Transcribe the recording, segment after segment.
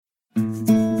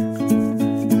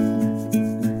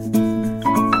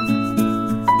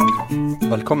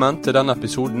Velkommen til denne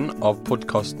episoden av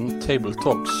podcasten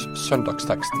Tabletalks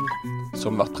Søndagsteksten,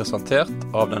 som blir presentert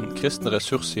av den kristne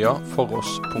ressurssiden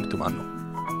foross.no.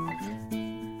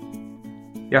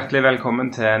 Hjertelig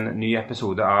velkommen til en ny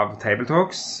episode av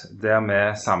Tabletalks, der vi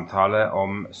samtaler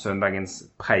om søndagens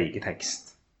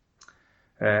pregetekst.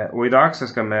 Og i dag så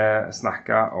skal vi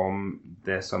snakke om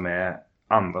det som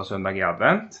andre søndag i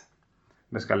advent.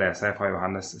 Vi skal lese fra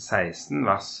Johannes 16,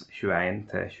 vers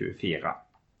 21-24.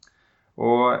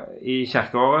 Og i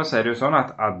kirkeåret så det jo sånn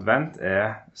at advent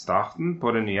starten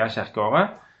på det nye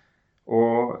kirkeåret.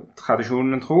 Og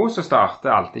tradisjonen tro så starter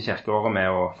alltid kirkeåret med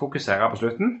å fokusere på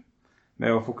slutten.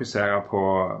 Med å fokusere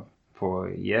på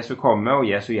Jesu komme og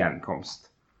Jesu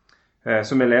gjenkomst.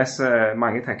 Så vi leser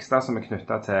mange tekster som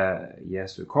knyttet til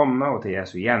Jesu komme og til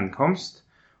Jesu gjenkomst.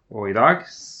 Og i dag,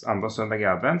 andre søndag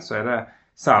i advent, så det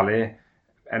særlig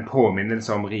en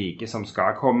påminnelse om riket som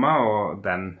skal komme, og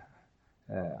den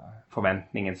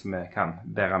forventningen som vi kan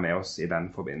bære med oss i den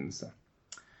forbindelse.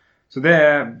 Så det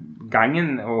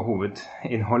gangen og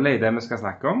hovedinnholdet i det vi skal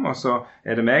snakke om, og så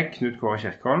det meg, Knut Kåre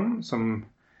Kirkholm, som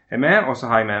med, og så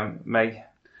har jeg med meg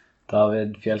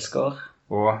David Fjellskår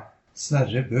og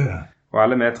Sverre Bø. Og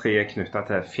alle vi tre knyttet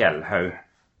til Fjellhaug.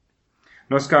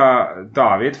 Nå skal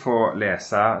David få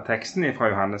lese teksten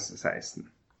fra Johannes 16.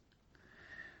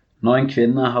 Når en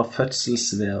kvinne har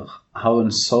fødselsveer, har hun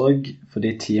sorg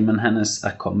fordi timen hennes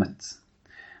kommet.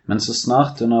 Men så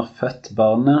snart hun har født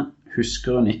barnet,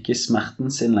 husker hun ikke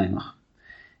smerten sin lenger,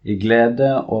 i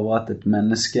glede over at et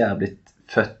menneske blitt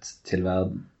født til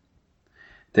verden.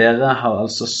 Dere har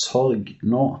altså sorg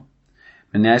nå,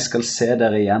 men jeg skal se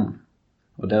dere igjen,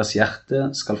 og deres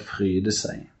hjerte skal fryde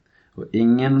seg, og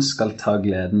ingen skal ta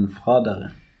gleden fra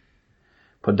dere.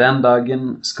 På den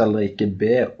dagen skal dere ikke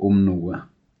be om noe.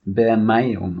 Be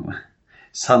meg om noe.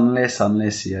 Sannelig,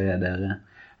 sannelig, sier jeg dere.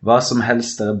 Hva som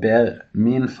helst dere ber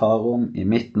min far om i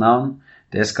mitt navn,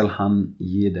 det skal han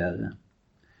gi dere.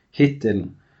 Hittil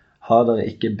har dere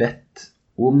ikke bedt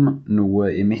om noe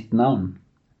i mitt navn.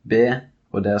 Be,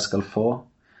 og dere skal få,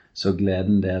 så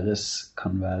gleden deres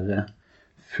kan være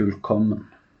fullkommen.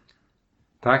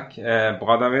 Takk,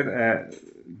 bra David.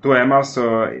 Da vi altså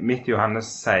midt i Johannes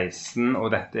 16,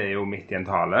 og dette jo midt i en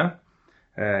tale.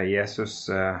 Jesus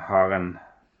har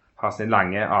sin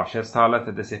lange avskjedstale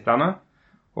til disiplene,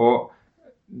 og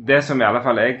det som i alle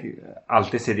fall jeg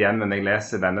alltid sitter igjen når jeg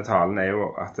leser denne talen jo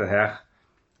at det her,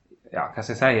 hva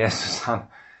skal jeg si, Jesus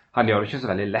han gjør det ikke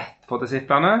så veldig lett for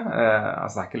disiplene.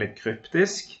 Han snakker litt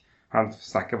kryptisk, han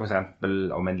snakker for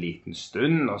eksempel om en liten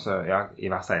stund, og så i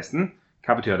vers 16,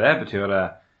 hva betyr det? Betyr det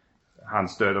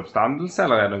hans døde oppstandelse,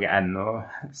 eller det noe enda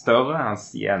større, hans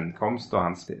gjenkomst og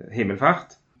hans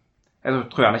himmelfart? Jeg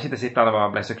tror gjerne ikke disiplene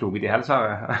ble så kloke de helsa.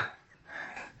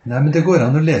 Nei, men det går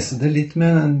an å lese det litt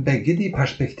med begge de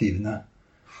perspektivene.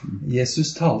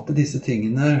 Jesus talte disse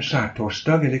tingene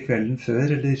skjærtorsdag, eller kvelden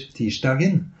før, eller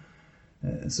tirsdagen.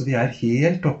 Så vi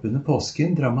helt oppunder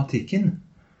påsken, dramatikken.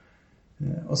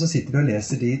 Og så sitter vi og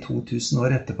leser de 2000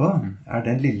 år etterpå.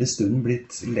 Den lille stunden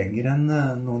blitt lenger enn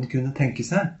noen kunne tenke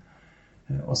seg?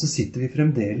 Og så sitter vi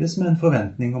fremdeles med en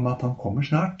forventning om at han kommer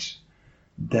snart.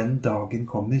 Den dagen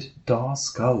kommer, da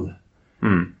skal.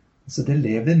 Så det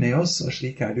lever med oss, og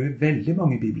slik det jo i veldig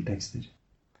mange bibeltekster.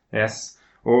 Yes,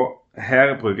 og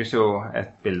her brukes jo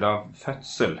et bilde av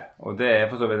fødsel, og det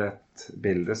for så vidt et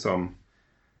bilde som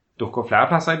dukker flere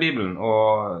plasser i Bibelen,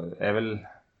 og vel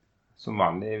som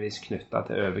vanligvis knyttet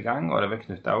til overgang, og det vel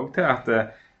knyttet også til at,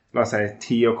 la oss si,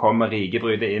 tida kommer, riket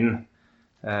bryter inn,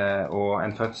 og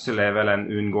en fødsel vel en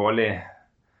uunngåelig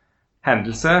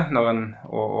hendelse, når en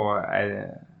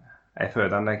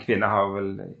fødende kvinne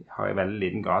har i veldig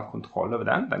liten grad kontroll over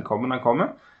den. Den kommer når den kommer.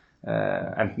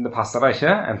 Enten det passer det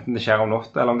ikke, enten det skjer om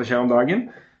natten eller om det skjer om dagen.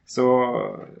 Så,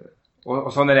 og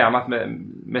sånn det gjerne at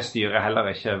vi styrer heller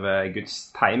ikke over Guds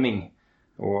timing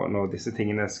og når disse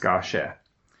tingene skal skje.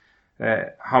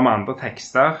 Har vi andre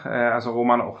tekster, altså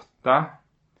Roman 8,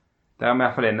 der vi i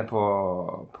hvert fall inne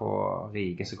på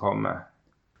riket som kommer.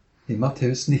 I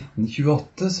Matteus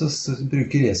 19,28 så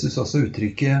bruker Jesus også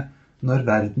uttrykket når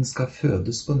verden skal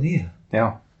fødes på ny.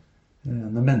 Ja.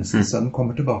 Når menneskesønnen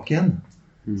kommer tilbake igjen.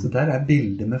 Så der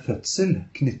bildet med fødsel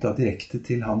knyttet direkte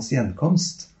til hans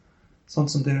gjenkomst. Sånn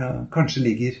som det kanskje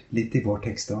ligger litt i vår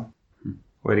tekst da.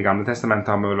 Og i det gamle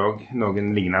testamentet har vi vel også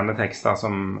noen lignende tekster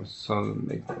som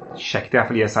jeg sjekket i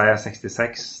hvert fall i Jesaja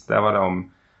 66. Der var det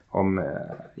om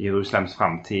Jerusalems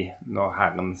fremtid når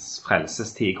Herrens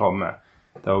frelsestid kommer.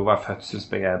 Det også var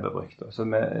fødselsbegrepet brukt. Så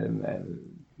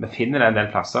vi finner det en del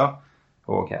plasser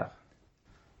også her.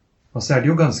 Og så det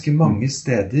jo ganske mange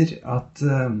steder at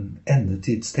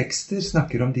endetidstekster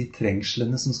snakker om de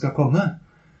trengslene som skal komme.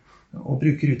 og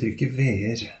bruker uttrykket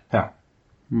veer. Ja.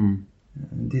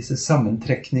 Disse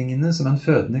sammentrekningene som en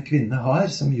fødende kvinne har,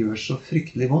 som gjør så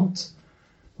fryktelig vondt,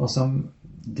 og som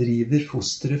driver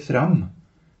fosteret fram.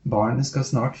 Barnet skal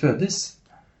snart fødes.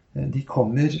 De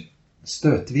kommer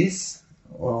støtvis,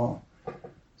 og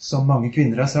som mange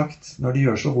kvinner har sagt, når det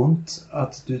gjør så vondt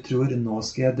at du tror nå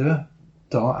skal jeg dø,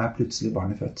 da er plutselig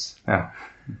barnet født. Ja.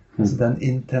 Altså den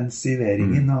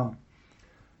intensiveringen. Og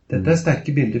dette er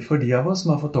sterke bilder for de av oss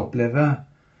som har fått oppleve,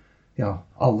 ja,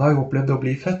 alle har jo opplevd å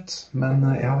bli født, men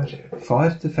jeg har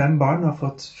far til 5 barn og har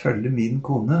fått følge min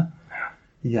kone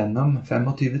gjennom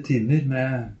 25 timer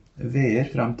med veer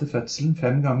frem til fødselen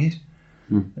 5 ganger.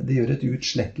 Det gjør et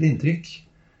utslettelig inntrykk.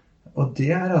 Og det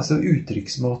er altså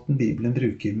uttrykksmåten Bibelen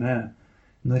bruker med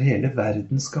når hele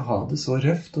verden skal ha det så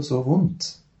røft og så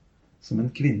vondt som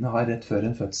en kvinne har rett før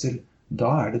en fødsel.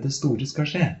 Da er det store skal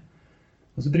skje.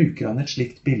 Og så bruker han et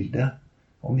slikt bilde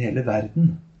om hele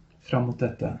verden frem mot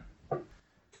dette.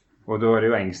 Og da er det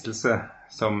jo engstelse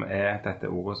som er dette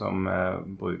ordet som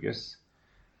brukes.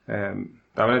 Det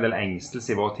er vel en del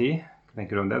engstelse i vår tid. Hva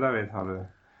tenker du om det, David? Har du...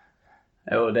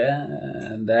 Jo, det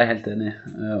er jeg helt enig i.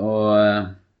 Og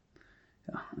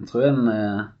ja, jeg tror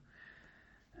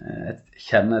et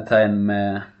kjennetegn med,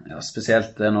 ja,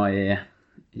 spesielt det nå i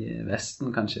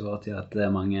Vesten kanskje i vår tid, at det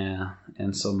er mange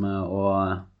ensomme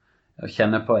og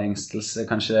kjenner på engstelse,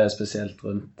 kanskje spesielt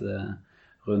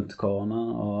rundt korona.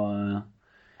 Og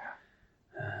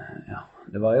ja,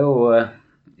 det var jo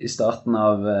i starten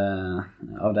av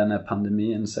denne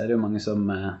pandemien, så er det jo mange som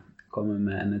kommer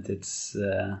med endetids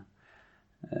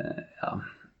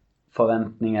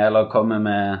forventninger, eller kommer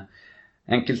med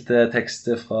enkelte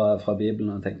tekster fra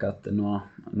Bibelen og tenker at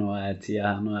nå er tida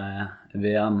her, nå er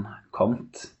veien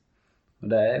kommet. Og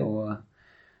det er jo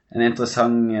en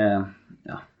interessant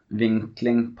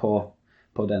vinkling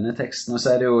på denne teksten. Og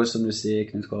så er det jo, som du sier,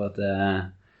 Knut Kåre, at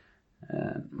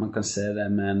man kan se det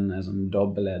med en sånn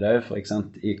dobbeltled også, for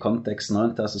eksempel i konteksten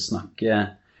rundt der så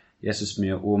snakker Jesus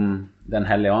mye om den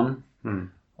hellige ånd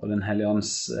og den hellige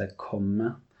ånds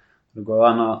komme. Det går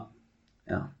an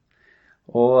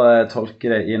å tolke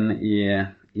det inn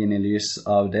i lys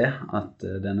av det, at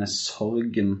denne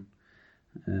sorgen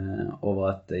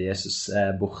over at Jesus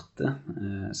er borte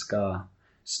skal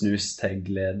snus til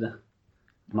glede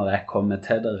når jeg kommer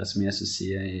til dere, som Jesus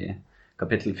sier i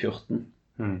kapittel 14.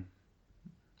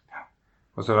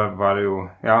 Og så var det jo,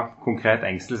 konkret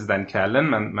engstelse den kvelden,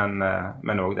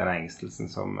 men også den engstelsen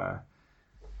som,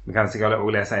 vi kan sikkert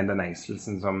også lese inn den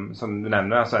engstelsen som du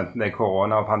nevner, altså enten det er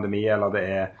korona og pandemi, eller det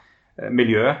er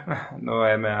miljø. Nå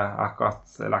er vi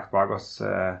akkurat lagt bak oss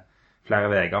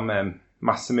flere veker med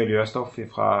masse miljøstoff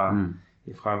fra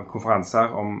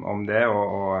konferanser om det,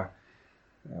 og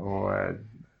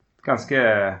ganske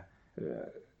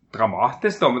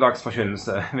dramatisk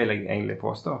dommedagsforkynnelse, vil jeg egentlig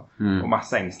påstå, og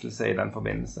masse engstelse i den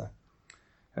forbindelse.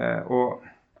 Og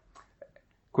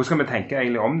hvordan skal vi tenke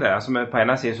egentlig om det? Altså, på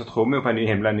en side så tror vi jo på en ny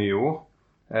himmel og en ny jord,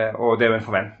 og det er jo en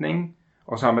forventning,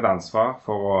 og så har vi et ansvar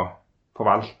for å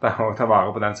forvalte og ta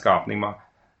vare på den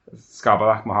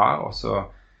skaperverk vi har, og så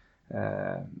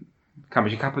kan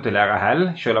vi ikke kapitulere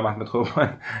heller, selv om at vi tror på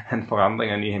en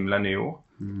forandring av en ny himmel og en ny jord.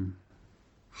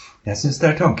 Jeg synes det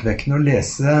er tankevekkende å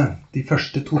lese de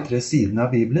første 2-3 sidene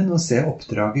av Bibelen og se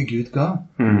oppdraget Gud ga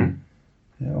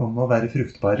om å være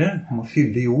fruktbare, om å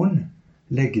fylle jorden,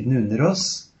 legge den under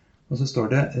oss, og så står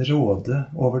det råde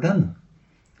over den.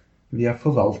 Vi er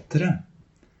forvaltere.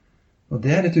 Og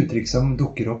det er et uttrykk som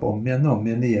dukker opp om igjen og om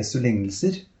igjen i Jesu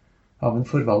lignelser. Av en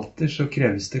forvalter så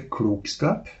kreves det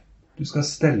klokskap. Du skal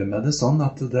stelle med det sånn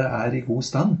at det er i god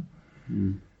stand.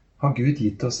 Har Gud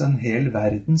gitt oss en hel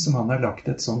verden som han har lagt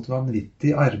et sånt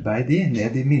vanvittig arbeid i,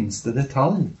 ned i minste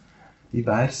detalj, i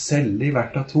hver celle, i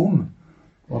hvert atom,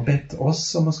 og bedt oss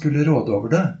om å skulle råde over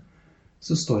det,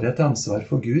 så står jeg til ansvar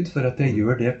for Gud for at jeg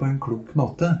gjør det på en klok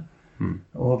måte.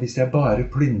 Og hvis jeg bare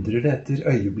plyndrer det etter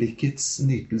øyeblikkets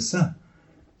nytelse,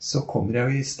 så kommer jeg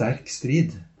jo i sterk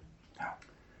strid.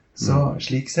 Så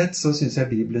slik sett så synes jeg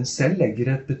Bibelen selv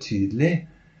legger et betydelig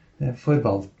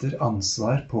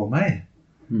forvalteransvar på meg.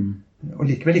 Og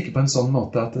likevel ikke på en sånn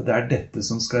måte at det er dette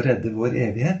som skal redde vår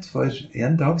evighet, for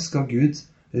en dag skal Gud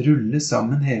rulle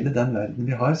sammen hele den verden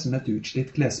vi har som et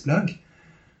utslitt klesplagg,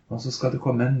 og så skal det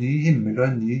komme en ny himmel og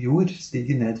en ny jord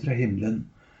stige ned fra himmelen.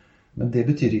 Men det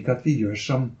betyr ikke at vi gjør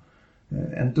som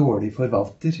en dårlig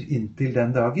forvalter inntil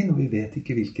den dagen, og vi vet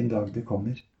ikke hvilken dag det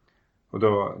kommer. Og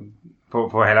da,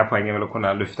 for hele poenget vil å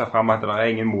kunne lufte frem at det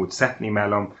er ingen motsetning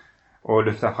mellom å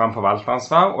lufte frem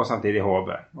forvalteransvar og samtidig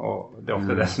håpet. Og det er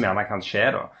ofte det som gjerne kan skje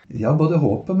da. Ja, både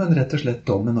håpet, men rett og slett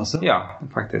dommen også. Ja,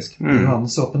 faktisk. I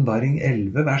Johannes åpenbaring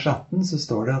 11, vers 18, så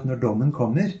står det at når dommen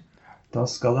kommer, da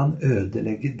skal han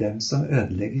ødelegge dem som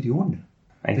ødelegger jorden.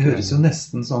 Det høres jo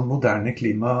nesten sånn moderne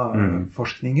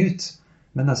klimaforskning ut.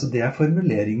 Men altså, det er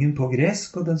formuleringen på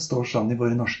gresk, og den står sånn i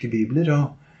våre norske bibler. Og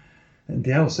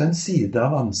det er også en side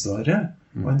av ansvaret,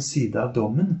 og en side av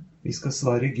dommen. Vi skal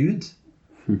svare Gud,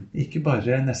 ikke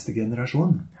bare neste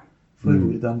generasjon, for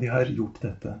hvordan vi har gjort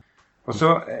dette. Og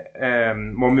så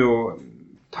må vi jo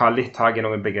ta litt tag i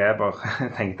noen begreper,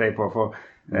 tenkte jeg på, for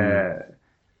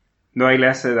når jeg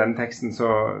leser denne teksten, så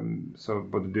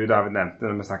både du, David, nevnte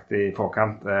når vi snakket i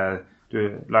forkant, du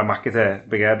la merke til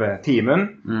begrepet timen,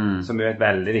 som er et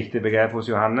veldig viktig begrep hos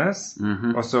Johannes,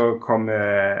 og så kom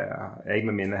jeg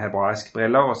med mine hebraiske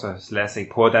briller, og så leser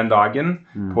jeg på den dagen,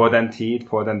 på den tid,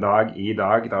 på den dag, i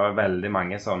dag. Det er veldig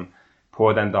mange sånn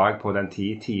på den dag, på den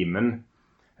tid, timen.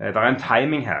 Det er en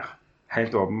timing her,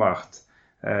 helt åpenbart.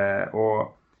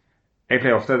 Og jeg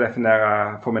pleier ofte å definere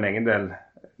for min egen del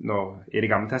i det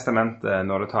gamle testamentet,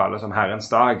 når det tales om Herrens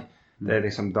dag, det er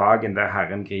liksom dagen der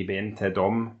Herren griper inn til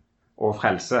dom og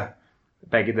frelse.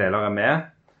 Begge deler er med,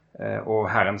 og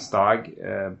Herrens dag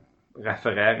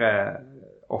refererer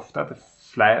ofte til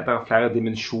flere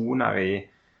dimensjoner i.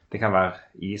 Det kan være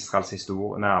Israels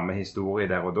nærme historie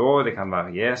der og da, det kan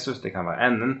være Jesus, det kan være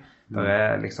enden. Det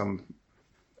er liksom,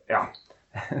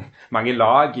 mange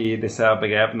lag i disse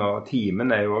begrepene, og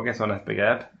timen er jo også et sånt et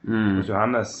begrep hos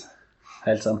Johannes.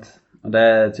 Helt sant. Og det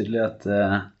er tydelig at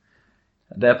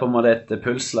det er på en måte et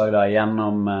pulslag da,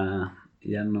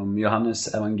 gjennom Johannes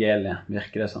evangeliet,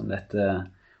 virker det som dette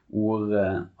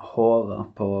ordet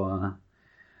håret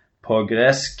på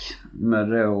gresk.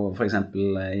 Møter jo for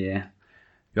eksempel i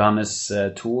Johannes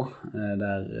 2,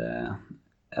 der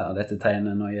dette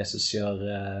tegnet når Jesus gjør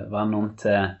vann om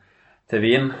til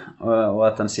vin, og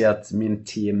at han sier at min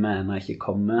time ennå ikke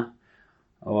kommer.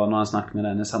 Og når han snakker med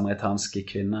denne samaritanske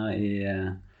kvinna i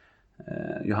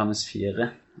Johannes 4,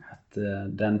 at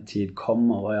den tid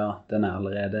kommer, og den er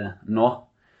allerede nå.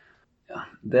 Ja,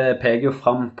 det peker jo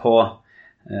frem på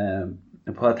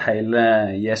at hele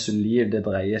Jesu liv, det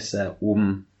dreier seg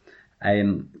om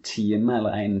en time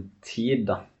eller en tid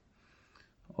da.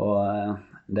 Og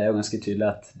det er jo ganske tydelig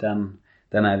at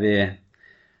den er vi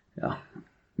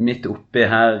midt oppi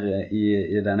her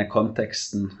i denne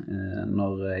konteksten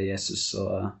når Jesus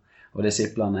og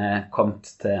disiplene er kommet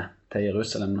til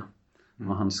Jerusalem da.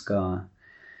 Og han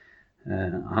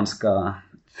skal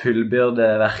fullbyrde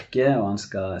verket, og han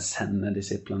skal sende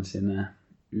disiplene sine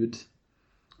ut.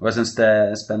 Og jeg synes det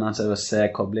er spennende å se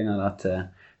koblingen da,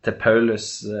 til Paulus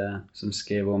som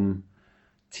skriver om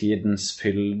tidens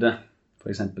fylde, for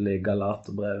eksempel i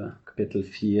Galaterbrevet, kapittel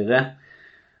 4.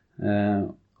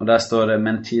 Og der står det,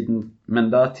 men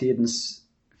da tidens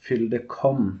fylde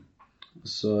kom, og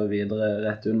så videre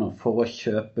rett under, for å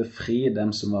kjøpe fri dem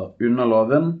som var under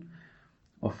loven,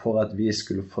 og for at vi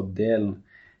skulle få del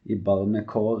i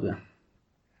barnekåret.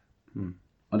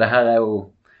 Og det her er jo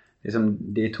liksom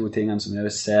de to tingene som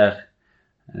jeg ser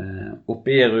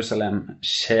oppe i Jerusalem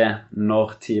skje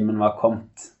når timen var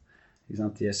kommet.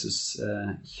 Jesus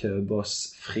kjøper oss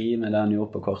fri med det han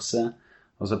gjorde på korset,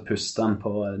 og så puster han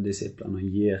på disiplene og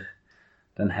gir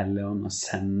den hellige ånd og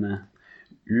sender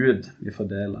ut. Vi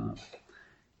får del av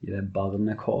i det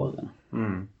barnekåret.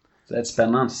 Så det er et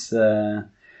spennende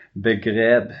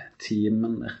begrep,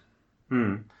 timen der.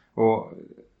 Og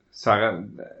Sverre,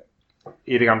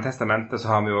 i det gamle testamentet så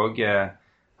har vi jo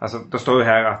også, det står jo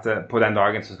her at på den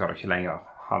dagen så skal du ikke lenger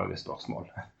ha noe spørsmål.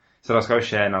 Så det skal jo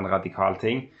skje en annen radikal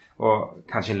ting, og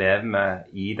kanskje leve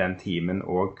med i den timen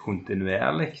og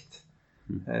kontinuerligt.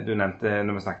 Du nevnte,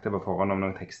 når vi snakket på forhånd om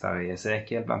noen tekster i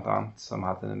Esekiel blant annet, som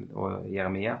hadde, og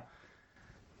Jeremia.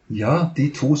 Ja, de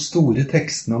to store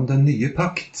tekstene om den nye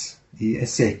pakt, i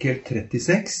Esekiel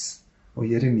 36 og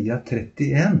Jeremia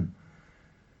 31,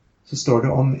 så står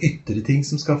det om ytre ting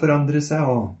som skal forandre seg,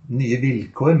 og nye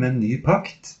vilkår med en ny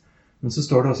pakt. Men så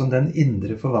står det også om den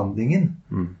indre forvandlingen,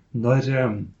 når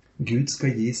Gud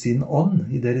skal gi sin ånd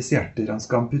i deres hjerter. Han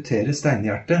skal amputere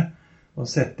steinhjertet, og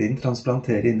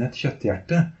transplantere inn et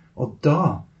kjøtthjerte, og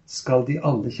da skal de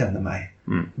alle kjenne meg.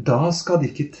 Da skal de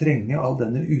ikke trenge all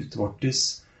denne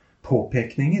utvortes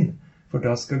påpekningen, for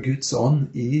da skal Guds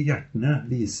ånd i hjertene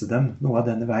vise dem noe av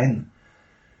denne veien.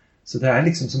 Så det er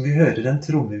liksom som vi hører en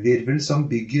trommevirvel som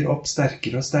bygger opp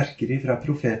sterkere og sterkere fra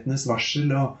profetenes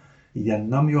varsel og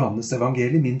gjennom Johannes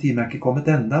evangeliet. Min time er ikke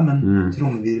kommet enda, men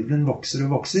trommevirvelen vokser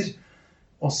og vokser.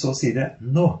 Og så sier det,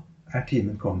 nå er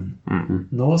timen kommet.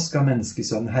 Nå skal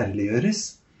menneskesønnen herliggjøres.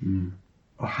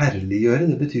 Og herliggjøre,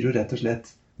 det betyr jo rett og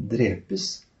slett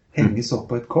drepes, henges opp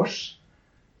på et kors,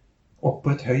 opp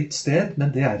på et høyt sted, men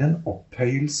det er en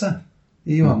opphøyelse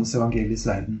i Johannes evangeliets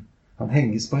verden. Han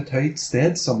henges på et høyt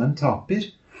sted som en taper,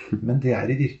 Men det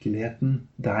i virkeligheten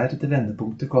der det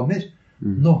vendepunktet kommer.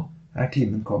 Nå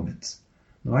timen kommet.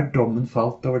 Nå dommen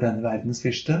falt over denne verdens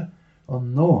fyrste, og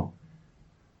nå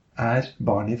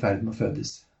barnet i ferd med å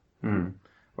fødes.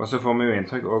 Og så får vi jo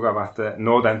inntrykk også av at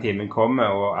når den timen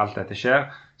kommer og alt dette skjer,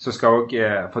 så skal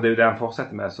også, for det jo det han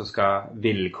fortsetter med, så skal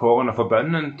vilkårene for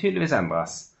bønnen tydeligvis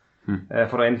endres.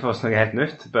 For det innføres noe helt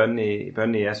nytt, bønn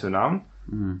i Jesu navn,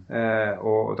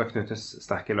 og det knyttes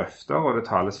sterke løfter, og det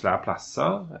tales flere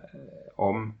plasser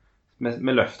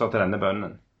med løfter til denne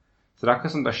bønnen. Så det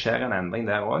akkurat som det skjer en endring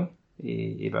der også,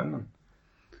 i bønnen.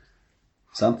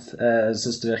 Sant? Jeg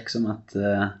synes det virker som at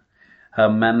her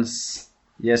mens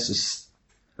Jesus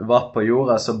var på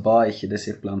jorda, så ba ikke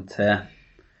disiplene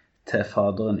til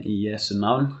Faderen i Jesu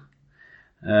navn.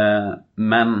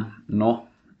 Men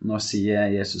nå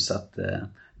sier Jesus at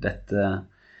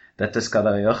dette skal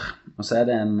dere gjøre. Og så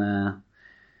det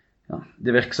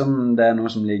det virker som det noe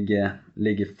som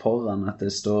ligger foran, at det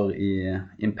står i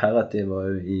imperativ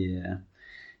og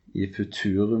i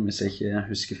futurum, hvis jeg ikke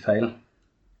husker feil.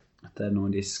 At det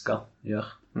noe de skal gjøre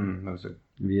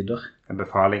videre. En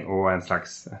befaling og en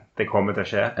slags, det kommer til å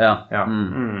skje. Ja.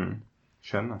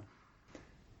 Skjønner.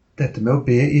 Dette med å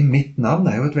be i mitt navn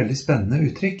jo et veldig spennende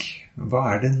uttrykk.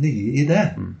 Hva det nye i det?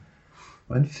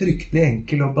 Og en fryktelig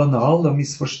enkel og banal og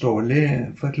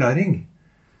misforståelig forklaring.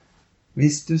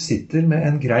 Hvis du sitter med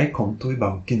en grei konto i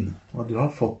banken, og du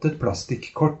har fått et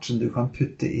plastikkort som du kan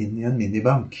putte inn i en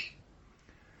minibank,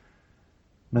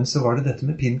 men så var det dette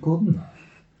med PIN-koden.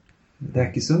 Det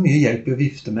ikke så mye hjelp i å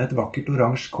vifte med et vakkert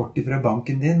oransje kort fra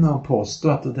banken din og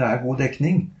påstå at det god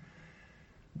dekning.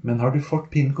 Men har du fått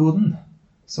PIN-koden,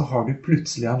 så har du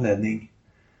plutselig anledning.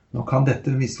 Nå kan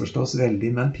dette misforstås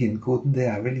veldig, men PIN-koden det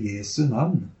vel Jesu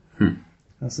navn.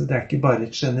 Altså det ikke bare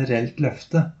et generelt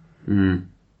løfte.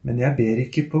 Men jeg ber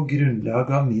ikke på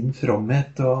grunnlag av min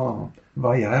fromhet og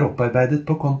hva jeg opparbeidet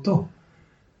på konto.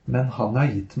 Men han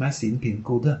har gitt meg sin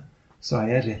PIN-kode, så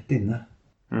jeg rett inne.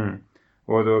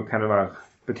 Og da kan det være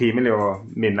betimelig å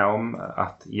minne om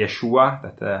at Jeshua,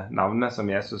 dette navnet som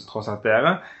Jesus tross alt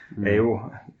jo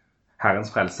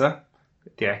Herrens frelse,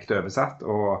 direkte oversatt.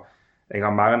 Og jeg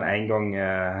har mer enn en gang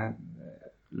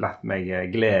latt meg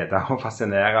glede og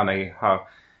fascinere når jeg har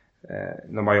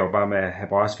når man jobber med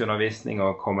hebraisk undervisning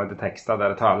og kommende tekster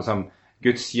der det tales om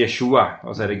Guds Jeshua,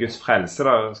 og så det Guds frelse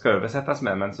der skal oversettes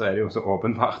med, men så det jo så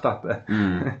åpenbart at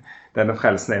denne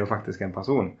frelsen jo faktisk en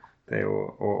person. Det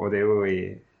og det jo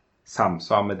i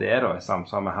samsvar med det da, i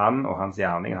samsvar med han og hans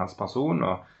gjerning, hans person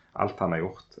og alt han har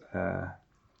gjort.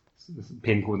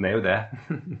 PIN-koden jo det.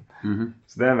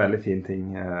 Så det en veldig fin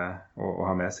ting å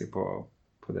ha med seg på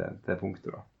det punktet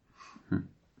da.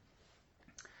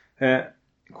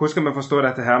 Hvordan skal vi forstå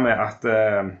dette her med at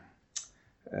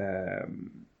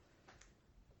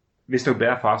hvis du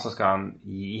ber far, så skal han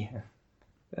gi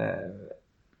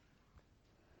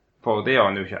for det gjør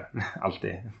han jo ikke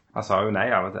alltid. Han sa jo nei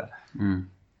av og til.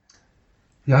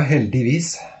 Ja,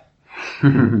 heldigvis.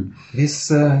 Hvis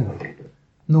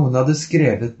noen hadde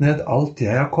skrevet ned alt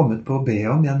jeg har kommet på å be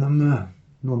om gjennom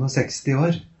noen og 60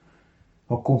 år,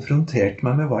 og konfrontert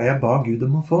meg med hva jeg ba Gud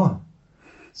om å få,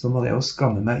 så må jeg jo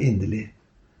skamme meg inderlig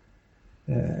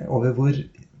over hvor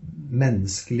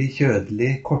menneskelig,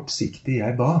 kjødelig, kortsiktig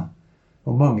jeg ba.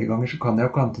 Og mange ganger så kan jeg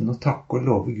jo kanten å takke og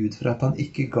love Gud for at han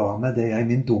ikke ga meg det jeg i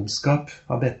min dumskap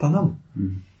har bedt han om.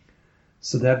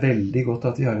 Så det veldig godt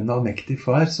at vi har en allmektig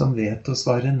far som vet å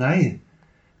svare nei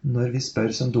når vi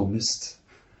spør som dummest.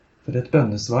 For et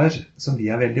bønnesvar som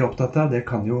vi veldig opptatt av, det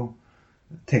kan jo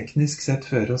teknisk sett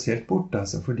føre oss helt bort,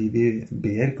 altså fordi vi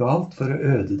ber galt for å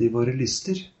øde våre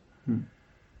lyster.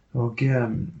 Og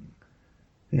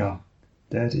ja,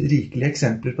 det rikelige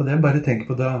eksempler på det. Bare tenk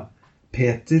på da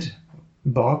Peter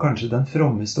ba kanskje den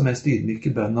frommeste og mest ydmyke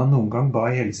bønnen han noen gang ba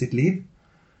i hele sitt liv,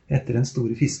 etter den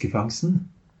store fiskefangsten.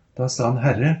 Da sa han,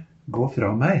 Herre, gå fra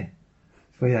meg,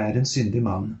 for jeg en syndig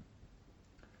mann.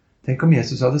 Tenk om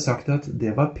Jesus hadde sagt at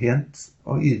det var pent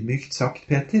og ydmykt sagt,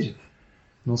 Peter.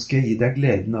 Nå skal jeg gi deg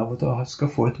gleden av at du skal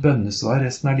få et bønnesvar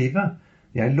resten av livet.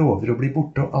 Jeg lover å bli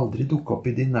borte og aldri dukke opp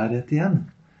i din nærhet igjen.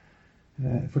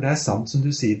 For det sant som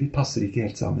du sier, vi passer ikke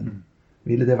helt sammen.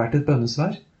 Ville det vært et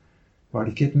bønnesvar? Var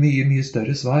det ikke et mye, mye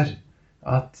større svar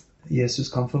at Jesus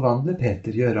kan forvandle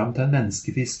Peter, gjøre ham til en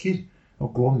menneskefisker,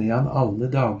 og gå med han alle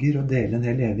dager og dele en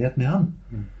hel evighet med han?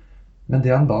 Men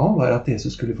det han ba om var at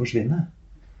Jesus skulle forsvinne.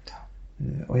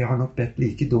 Og jeg har nok bedt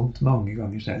like dumt mange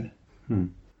ganger selv.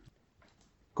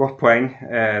 Godt poeng,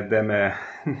 det med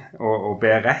å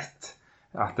be rett.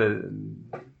 At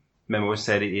vi må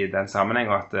se det i den sammenheng,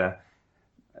 og at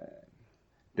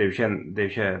det er jo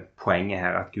ikke poenget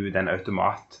her at Gud er en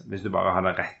automat. Hvis du bare har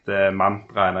den rette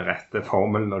mantra, den rette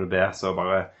formelen når du ber, så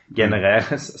bare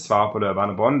genereres svar på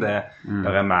løpende bånd.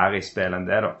 Det er mer i spill enn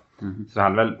det da. Så det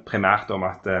handler vel primært om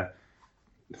at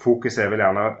fokuset er vel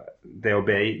gjerne det å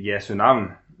be i Jesu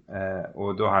navn.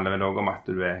 Og da handler det vel også om at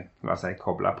du er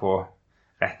koblet på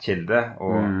rett kilde,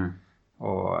 og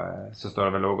så står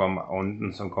det vel også om ånden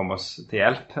som kommer oss til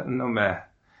hjelp når vi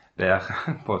ber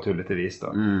på tullete vis da,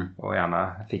 og gjerne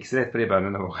fikse litt på de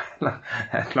bønnene våre, eller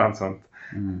et eller annet sånt.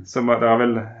 Så det er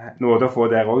vel noe å få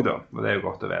der også da, og det er jo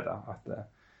godt å vite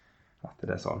at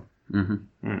det er sånn.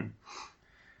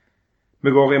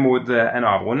 Vi går imot en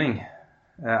avrunding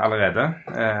allerede,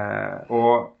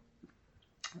 og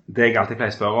det jeg alltid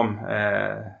pleier å spørre om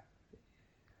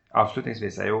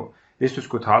avslutningsvis er jo, hvis du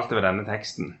skulle talt over denne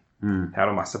teksten, her er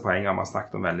det masse poenger, vi har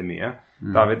snakket om veldig mye.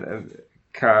 David,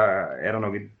 er det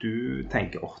noe du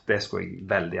tenker, det skulle jeg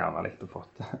veldig gjerne likt å få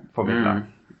formidlet?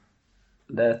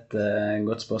 Det er et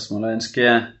godt spørsmål. Jeg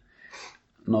ønsker,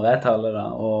 når jeg taler da,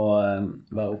 å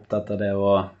være opptatt av det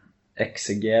å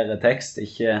eksegere tekst,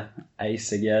 ikke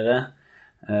eisegere,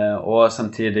 og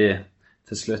samtidig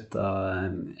til slutt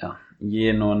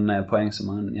gi noen poeng som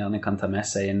man gjerne kan ta med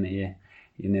seg inn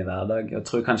i hverdag. Jeg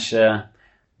tror kanskje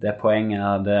det poenget jeg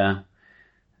hadde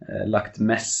lagt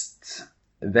mest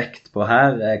vekt på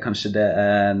her, kanskje det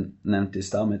jeg nevnte i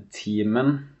stad med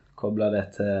timen, koblet det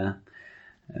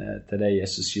til det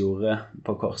Jesus gjorde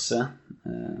på korset.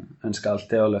 Ønsker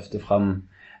alltid å løfte fram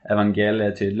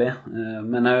evangeliet tydelig,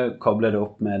 men jeg kobler det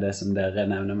opp med det som dere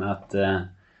nevner med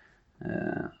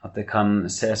at det kan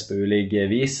ses på ulike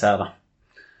vis her da.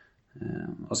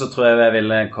 Og så tror jeg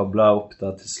ville koble opp da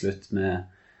til slutt med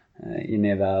inn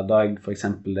i hverdag, for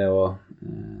eksempel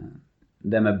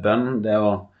det med bønn, det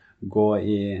å gå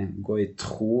i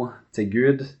tro til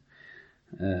Gud.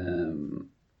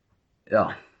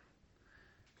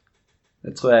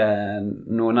 Det tror jeg er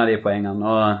noen av de poengene,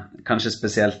 og kanskje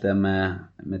spesielt det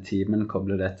med timen,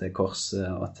 kobler det til korset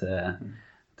og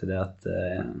til det at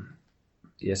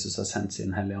Jesus har sendt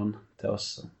sin hellige ånd til oss.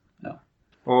 Ja.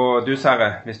 Og du,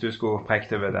 Sverre, hvis du skulle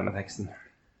preke over denne teksten?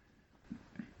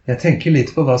 Jeg tenker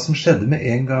litt på hva som skjedde med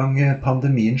en gang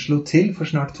pandemien slo til for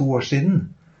snart 2 år siden.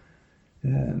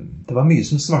 Det var mye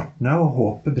som svartna, og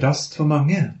håpet brast for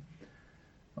mange.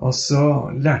 Og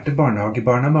så lærte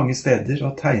barnehagebarna mange steder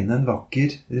å tegne en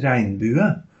vakker regnbue,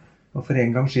 og for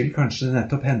en gangs skyld kanskje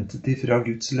nettopp hentet de fra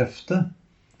Guds løfte,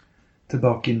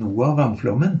 tilbake i Noah,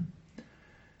 vannflommen.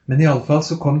 Men i alle fall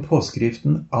så kom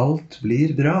påskriften «Alt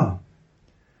blir bra».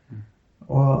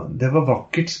 Og det var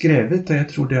vakkert skrevet, og jeg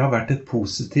tror det har vært et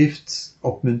positivt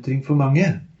oppmuntring for mange.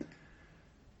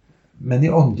 Men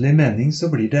i åndelig mening så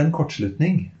blir det en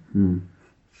kortslutning.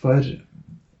 For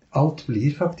alt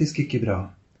blir faktisk ikke bra.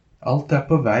 Alt er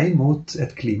på vei mot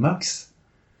et klimaks,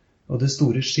 og det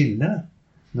store skillet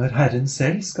når Herren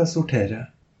selv skal sortere.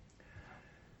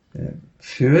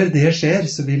 Før det skjer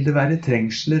så vil det være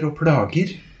trengsler og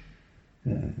plager.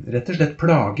 Rett og slett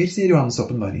plager, sier Johannes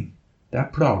åpenbaring. Det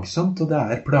er plagsomt, og det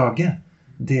er plage.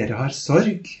 Dere har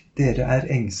sorg, dere er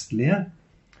engstelige.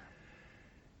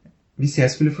 Hvis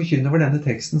jeg skulle forkynne over denne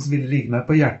teksten, så ville det ligge meg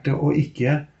på hjertet å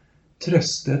ikke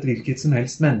trøste et hvilket som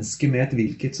helst menneske med et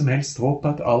hvilket som helst håp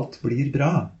at alt blir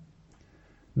bra.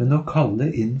 Men å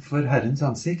kalle inn for Herrens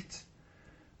ansikt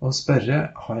og spørre,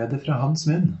 har jeg det fra hans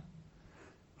munn?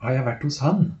 Har jeg vært hos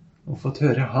han og fått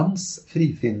høre hans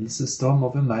frifinnelsesdom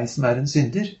over meg som er en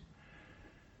synder?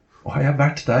 Og har jeg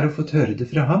vært der og fått høre det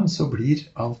fra ham, så blir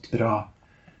alt bra.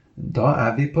 Da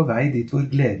er vi på vei dit hvor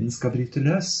gleden skal bryte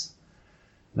løs.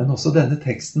 Men også denne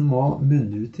teksten må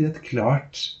munne ut i et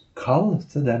klart kall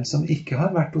til dem som ikke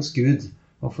har vært hos Gud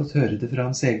og fått høre det fra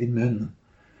hans egen munn,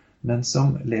 men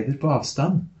som lever på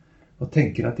avstand og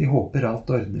tenker at de håper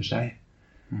alt ordner seg.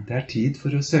 Det er tid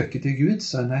for å søke til Gud,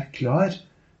 så en er klar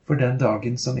for den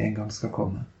dagen som en gang skal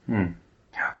komme.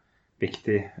 Ja,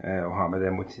 viktig å ha med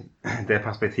det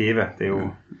perspektivet. Det er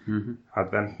jo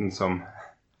adventen som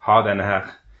har denne her,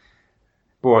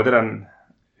 både den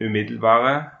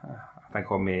umiddelbare, at han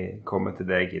kommer til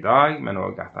deg i dag, men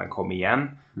også at han kommer igjen,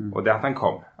 og det at han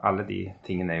kom. Alle de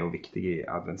tingene er jo viktige i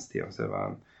adventstiden, så det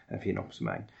var en fin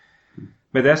oppsummering.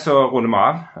 Med det så runder vi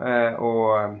av, og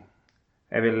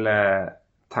jeg vil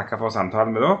takke for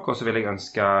samtalen med dere, og så vil jeg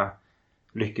ønske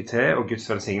lykke til og Guds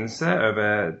velsignelse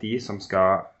over de som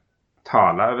skal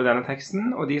tale over denne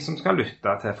teksten, og de som skal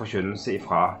lytte til forkynnelse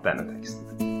fra denne teksten.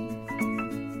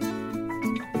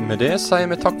 Med det sier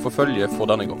vi takk for følget for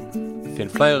denne gang. Finn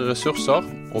flere ressurser,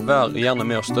 og vær gjerne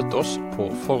med å støtte oss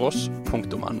på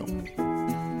foross.no.